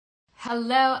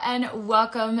Hello and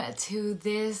welcome to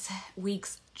this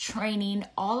week's training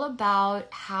all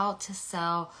about how to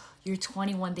sell your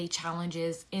 21-day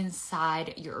challenges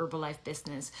inside your Herbalife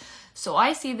business. So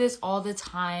I see this all the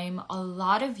time. A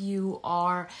lot of you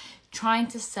are trying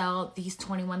to sell these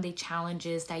 21-day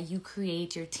challenges that you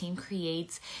create, your team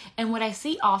creates. And what I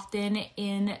see often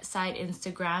inside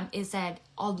Instagram is that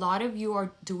a lot of you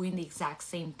are doing the exact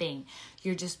same thing.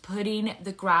 You're just putting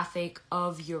the graphic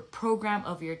of your program,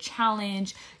 of your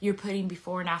challenge. You're putting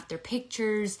before and after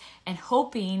pictures and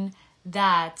hoping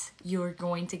that you're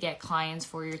going to get clients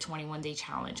for your 21-day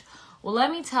challenge. Well,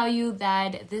 let me tell you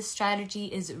that this strategy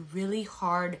is really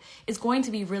hard. It's going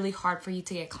to be really hard for you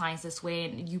to get clients this way,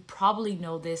 and you probably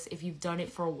know this if you've done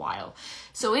it for a while.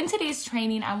 So in today's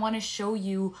training, I want to show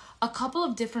you a couple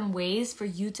of different ways for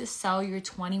you to sell your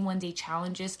 21-day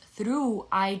challenges through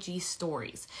IG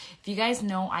stories. If you guys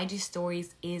know, IG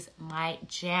stories is my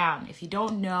jam. If you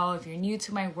don't know, if you're new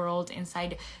to my world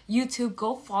inside YouTube,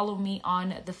 go follow me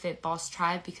on the Fit Boss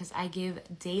Tribe because I give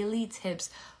daily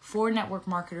tips for network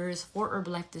marketers, for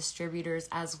Herbalife distributors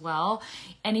as well,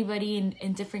 anybody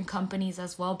in different companies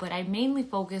as well, but I mainly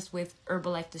focus with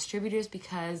Herbalife distributors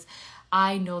because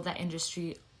I know that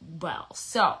industry well.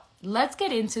 So let's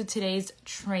get into today's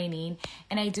training,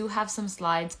 and I do have some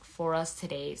slides for us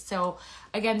today. So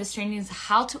again, this training is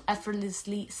how to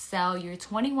effortlessly sell your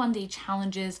 21-day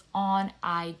challenges on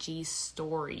IG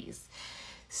stories.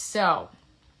 So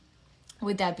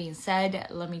with that being said,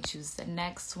 let me choose the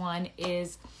next one.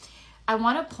 I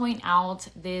want to point out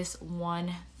this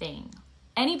one thing.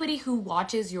 Anybody who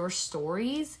watches your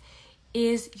stories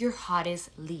is your hottest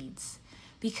leads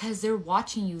because they're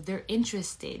watching you, they're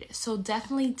interested. So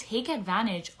definitely take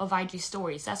advantage of IG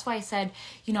stories. That's why I said,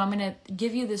 I'm going to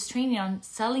give you this training on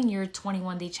selling your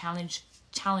 21-day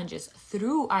challenges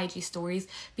through IG stories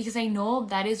because I know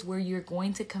that is where you're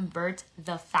going to convert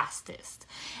the fastest.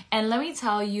 And let me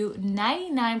tell you,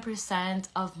 99%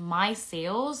 of my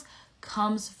sales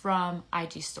comes from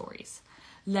IG stories.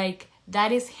 Like,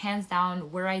 that is hands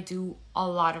down where I do a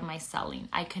lot of my selling.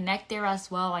 I connect there as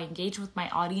well. I engage with my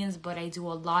audience, but I do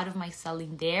a lot of my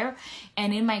selling there.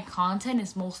 And in my content,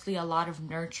 it's mostly a lot of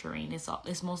nurturing.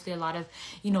 It's mostly a lot of,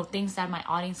 things that my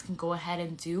audience can go ahead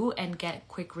and do and get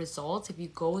quick results. If you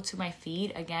go to my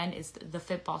feed, again, it's the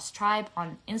Fit Boss Tribe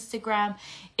on Instagram.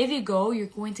 If you go, you're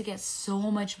going to get so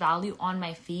much value on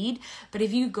my feed. But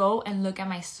if you go and look at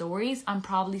my stories, I'm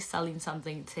probably selling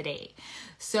something today.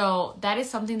 So that is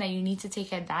something that you need to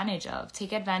take advantage of.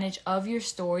 Take advantage of your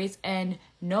stories and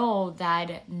know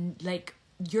that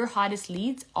your hottest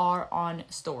leads are on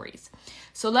stories.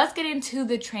 So let's get into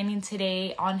the training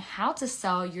today on how to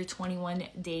sell your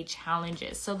 21-day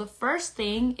challenges. So the first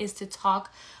thing is to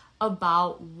talk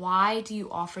about why do you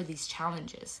offer these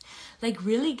challenges.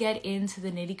 Really get into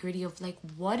the nitty-gritty of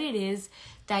what it is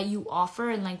that you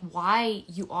offer and why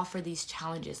you offer these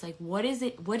challenges. What is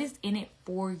in it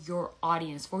for your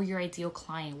audience, for your ideal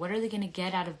client? What are they going to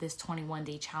get out of this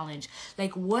 21-day challenge?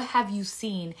 What have you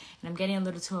seen? And I'm getting a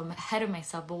little too ahead of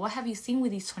myself, but what have you seen with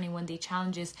these 21-day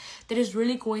challenges that is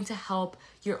really going to help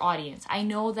your audience? I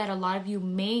know that a lot of you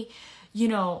may,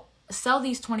 sell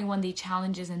these 21-day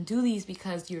challenges and do these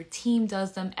because your team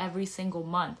does them every single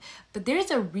month. But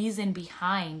there's a reason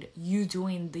behind you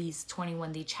doing these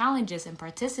 21-day challenges and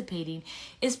participating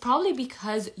is probably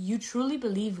because you truly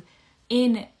believe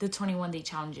in the 21-day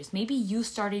challenges. Maybe you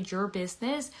started your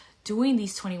business doing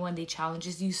these 21-day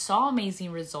challenges. You saw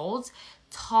amazing results.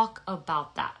 Talk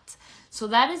about that. So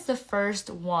that is the first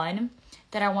one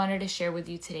that I wanted to share with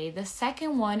you today. The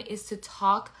second one is to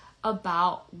talk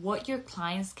about what your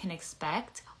clients can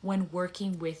expect when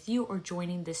working with you or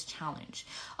joining this challenge.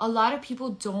 A lot of people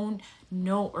don't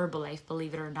know Herbalife,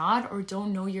 believe it or not, or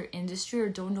don't know your industry or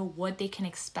don't know what they can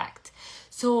expect.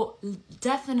 So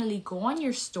definitely go on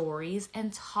your stories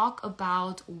and talk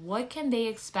about what can they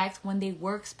expect when they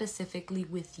work specifically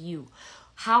with you.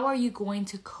 How are you going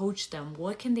to coach them?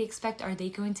 What can they expect? Are they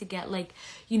going to get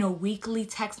weekly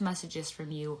text messages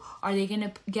from you? Are they going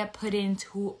to get put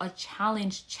into a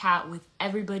challenge chat with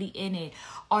everybody in it?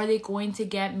 Are they going to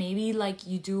get maybe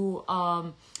you do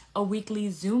a weekly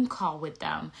Zoom call with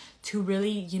them to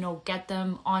really, get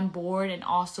them on board and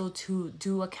also to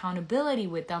do accountability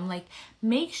with them?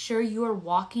 Make sure you are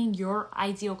walking your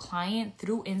ideal client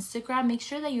through Instagram. Make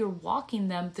sure that you're walking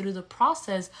them through the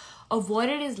process of what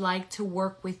it is like to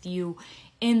work with you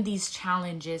in these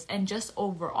challenges and just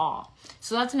overall.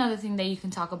 So that's another thing that you can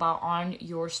talk about on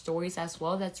your stories as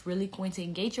well. That's really going to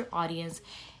engage your audience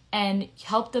and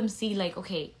help them see like,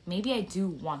 okay, maybe I do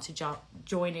want to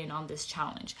join in on this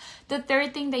challenge. The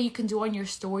third thing that you can do on your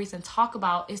stories and talk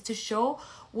about is to show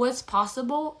what's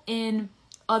possible in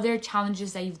other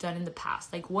challenges that you've done in the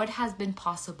past, like what has been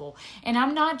possible. And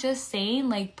I'm not just saying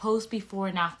like post before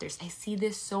and afters. I see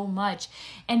this so much.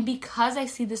 And because I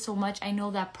see this so much, I know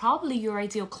that probably your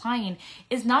ideal client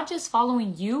is not just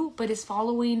following you, but is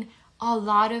following a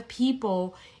lot of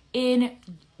people in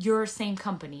your same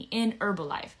company, in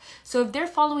Herbalife. So if they're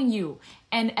following you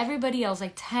and everybody else,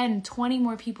 like 10, 20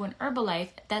 more people in Herbalife,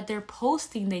 that they're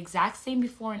posting the exact same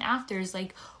before and afters,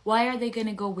 like why are they going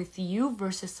to go with you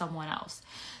versus someone else?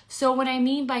 So what I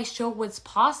mean by show what's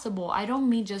possible, I don't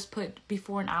mean just put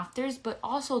before and afters, but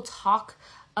also talk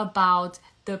about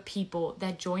the people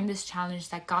that joined this challenge,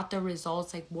 that got the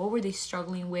results, like what were they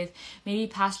struggling with, maybe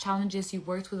past challenges, you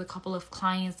worked with a couple of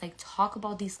clients, like talk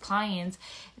about these clients,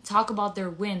 talk about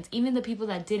their wins, even the people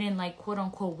that didn't like quote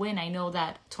unquote win. I know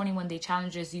that 21 day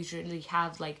challenges usually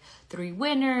have like 3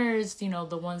 winners, you know,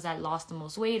 the ones that lost the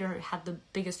most weight or had the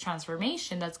biggest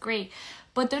transformation. That's great,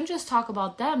 but don't just talk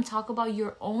about them, talk about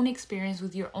your own experience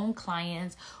with your own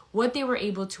clients, what they were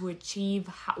able to achieve,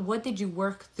 what did you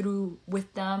work through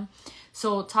with them.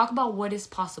 So talk about what is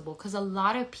possible, because a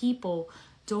lot of people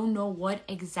don't know what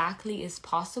exactly is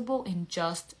possible in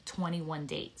just 21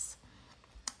 days.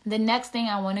 The next thing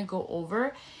I want to go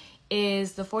over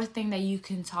is the fourth thing that you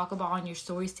can talk about on your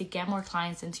stories to get more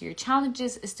clients into your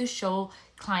challenges is to show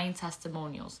client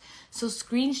testimonials. So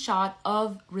screenshot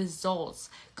of results,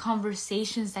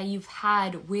 conversations that you've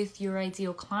had with your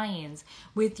ideal clients,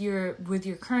 with your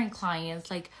current clients,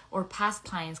 like, or past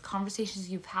clients, conversations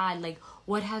you've had, like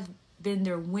what have been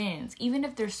their wins, even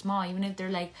if they're small, even if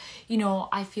they're like, you know,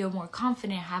 I feel more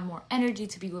confident, have more energy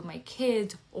to be with my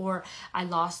kids, or I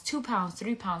lost 2 pounds,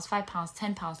 3 pounds, 5 pounds,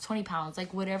 10 pounds, 20 pounds,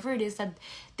 like whatever it is that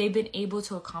they've been able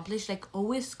to accomplish. Like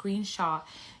always screenshot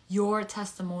your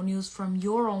testimonials from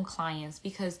your own clients,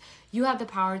 because you have the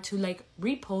power to like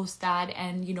repost that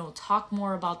and, you know, talk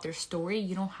more about their story.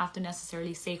 You don't have to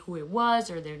necessarily say who it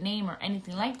was or their name or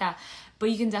anything like that,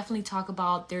 but you can definitely talk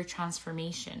about their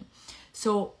transformation.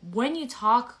 So when you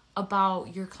talk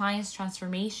about your client's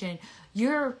transformation,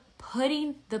 you're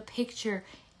putting the picture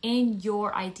in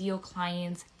your ideal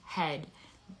client's head.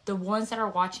 The ones that are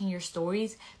watching your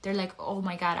stories, they're like, oh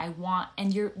my God, I want,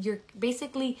 and you're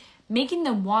basically making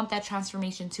them want that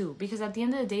transformation too. Because at the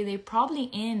end of the day, they're probably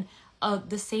in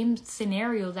the same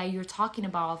scenario that you're talking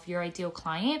about of your ideal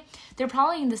client. They're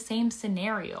probably in the same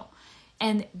scenario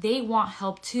and they want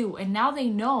help too. And now they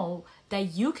know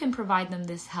that you can provide them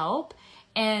this help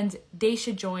and they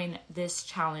should join this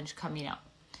challenge coming up.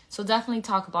 So definitely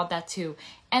talk about that too.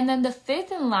 And then the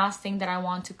fifth and last thing that I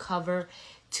want to cover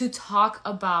to talk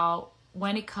about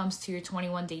when it comes to your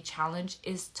 21 day challenge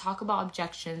is talk about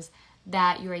objections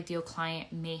that your ideal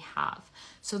client may have.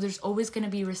 So there's always going to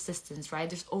be resistance, right?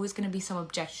 There's always going to be some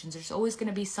objections. There's always going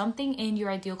to be something in your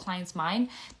ideal client's mind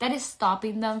that is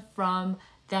stopping them from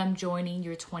them joining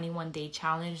your 21 day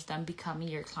challenge, them becoming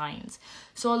your clients.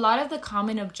 So a lot of the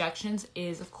common objections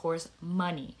is, of course,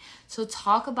 money. So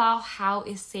talk about how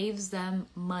it saves them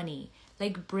money.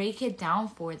 Like break it down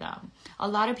for them. A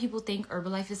lot of people think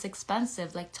Herbalife is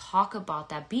expensive. Like talk about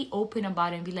that. Be open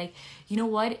about it and be like, you know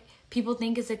what? People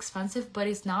think it's expensive, but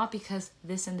it's not because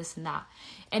this and this and that.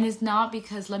 And it's not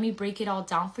because, let me break it all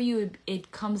down for you.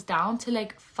 It comes down to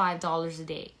like $5 a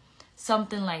day.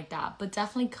 Something like that. But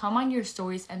definitely come on your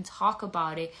stories and talk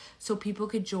about it so people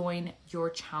could join your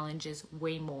challenges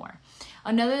way more.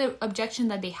 Another objection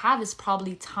that they have is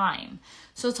probably time.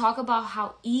 So talk about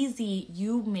how easy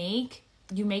you make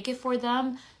it for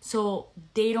them so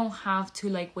they don't have to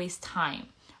like waste time.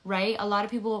 Right? A lot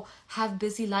of people have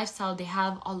busy lifestyle. They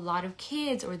have a lot of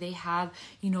kids, or they have,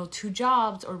 2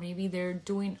 jobs, or maybe they're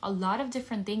doing a lot of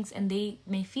different things and they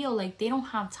may feel like they don't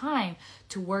have time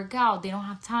to work out. They don't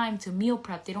have time to meal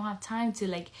prep. They don't have time to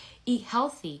like eat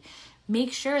healthy.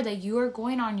 Make sure that you are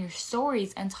going on your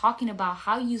stories and talking about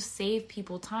how you save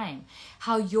people time,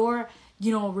 how your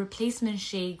replacement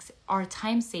shakes are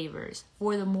time savers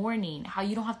for the morning, how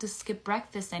you don't have to skip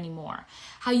breakfast anymore,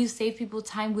 how you save people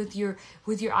time with your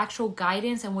actual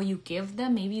guidance and what you give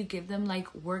them. Maybe you give them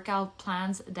like workout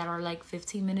plans that are like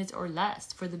 15 minutes or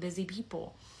less for the busy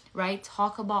people, right?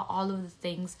 Talk about all of the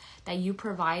things that you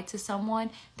provide to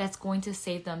someone that's going to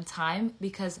save them time,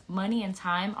 because money and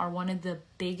time are one of the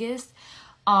biggest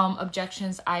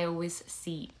objections I always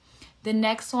see. The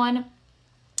next one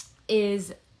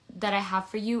is that I have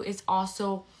for you is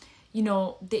also, you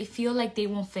know, they feel like they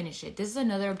won't finish it. This is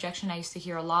another objection I used to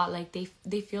hear a lot. Like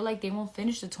they feel like they won't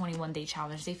finish the 21-day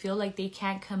challenge. They feel like they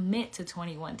can't commit to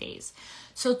 21 days.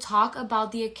 So talk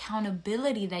about the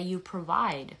accountability that you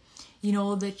provide. You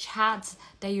know, the chats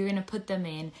that you're going to put them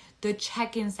in, the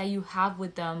check-ins that you have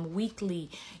with them weekly,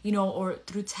 you know, or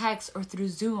through text or through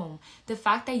Zoom. The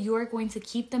fact that you're going to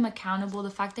keep them accountable,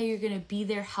 the fact that you're going to be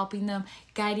there helping them,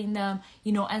 guiding them,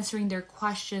 you know, answering their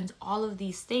questions, all of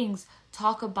these things.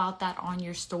 Talk about that on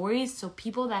your stories. So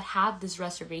people that have this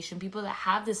reservation, people that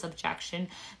have this objection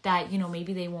that, you know,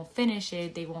 maybe they won't finish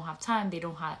it, they won't have time, they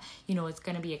don't have, you know, it's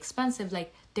going to be expensive.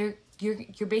 Like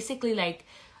you're basically like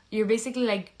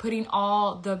putting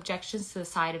all the objections to the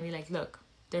side and be like, look,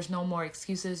 there's no more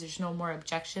excuses. There's no more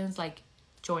objections. Like,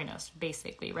 join us,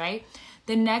 basically, right?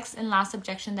 The next and last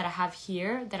objection that I have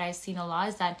here that I've seen a lot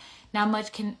is that not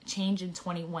much can change in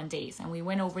 21 days. And we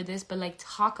went over this, but like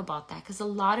talk about that, because a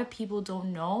lot of people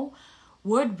don't know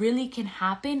what really can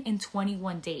happen in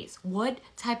 21 days, what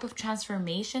type of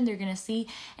transformation they're going to see.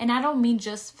 And I don't mean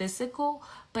just physical,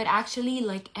 but actually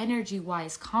like energy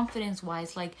wise, confidence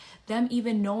wise, like them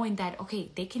even knowing that,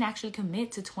 okay, they can actually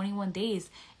commit to 21 days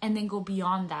and then go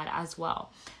beyond that as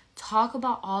well. Talk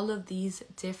about all of these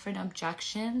different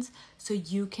objections so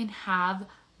you can have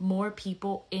more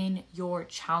people in your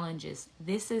challenges.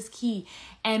 This is key.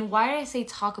 And why did I say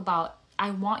talk about? I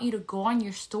want you to go on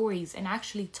your stories and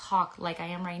actually talk like I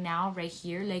am right now, right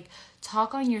here. Like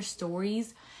talk on your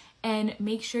stories and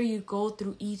make sure you go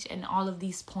through each and all of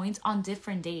these points on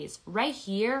different days. Right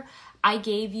here, I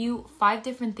gave you 5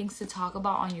 different things to talk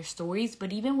about on your stories.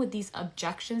 But even with these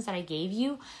objections that I gave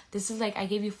you, this is like I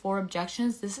gave you 4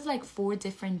 objections. This is like 4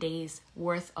 different days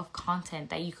worth of content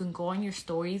that you can go on your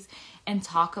stories and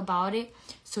talk about it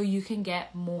so you can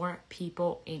get more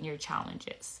people in your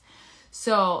challenges.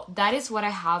 So that is what I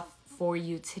have for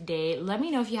you today. Let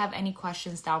me know if you have any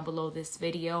questions down below this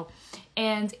video.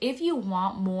 And if you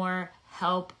want more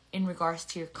help in regards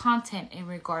to your content, in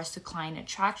regards to client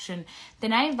attraction,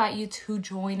 then I invite you to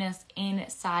join us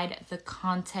inside the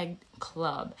Content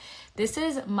Club. This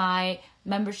is my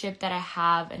membership that I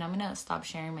have, and I'm gonna stop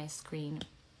sharing my screen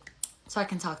so I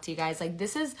can talk to you guys. Like,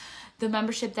 this is the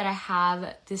membership that I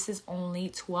have. This is only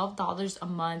 $12 a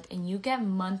month, and you get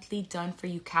monthly done for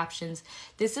you captions.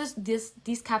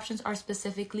 These captions are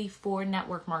specifically for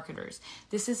network marketers.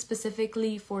 This is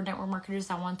specifically for network marketers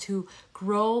that want to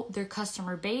grow their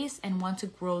customer base and want to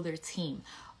grow their team.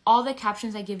 All the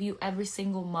captions I give you every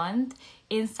single month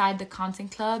inside the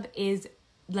Content Club is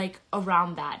like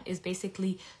around that, is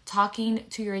basically talking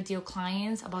to your ideal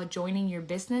clients about joining your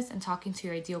business and talking to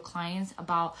your ideal clients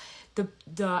about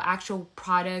the actual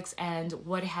products and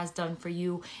what it has done for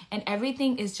you. And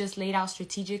everything is just laid out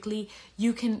strategically.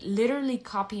 You can literally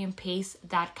copy and paste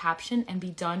that caption and be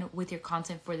done with your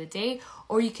content for the day,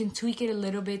 or you can tweak it a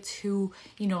little bit to,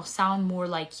 you know, sound more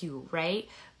like you, right?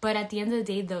 But at the end of the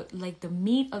day, the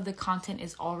meat of the content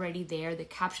is already there. The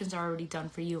captions are already done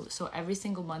for you. So every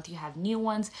single month you have new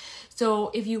ones. So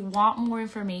if you want more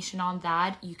information on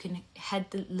that, you can head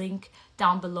the link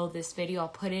down below this video. I'll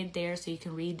put it there so you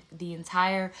can read the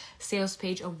entire sales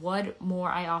page of what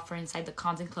more I offer inside the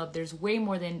Content Club. There's way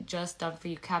more than just done for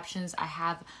you captions. I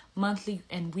have monthly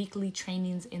and weekly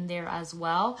trainings in there as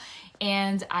well.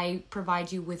 And I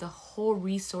provide you with a whole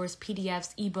resource,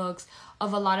 PDFs, ebooks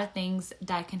of a lot of things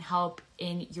that can help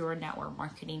in your network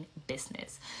marketing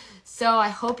business. So I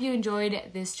hope you enjoyed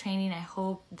this training. I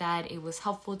hope that it was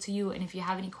helpful to you. And if you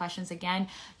have any questions, again,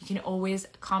 you can always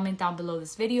comment down below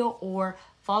this video or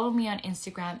follow me on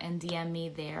Instagram and DM me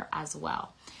there as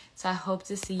well. So I hope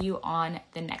to see you on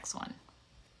the next one.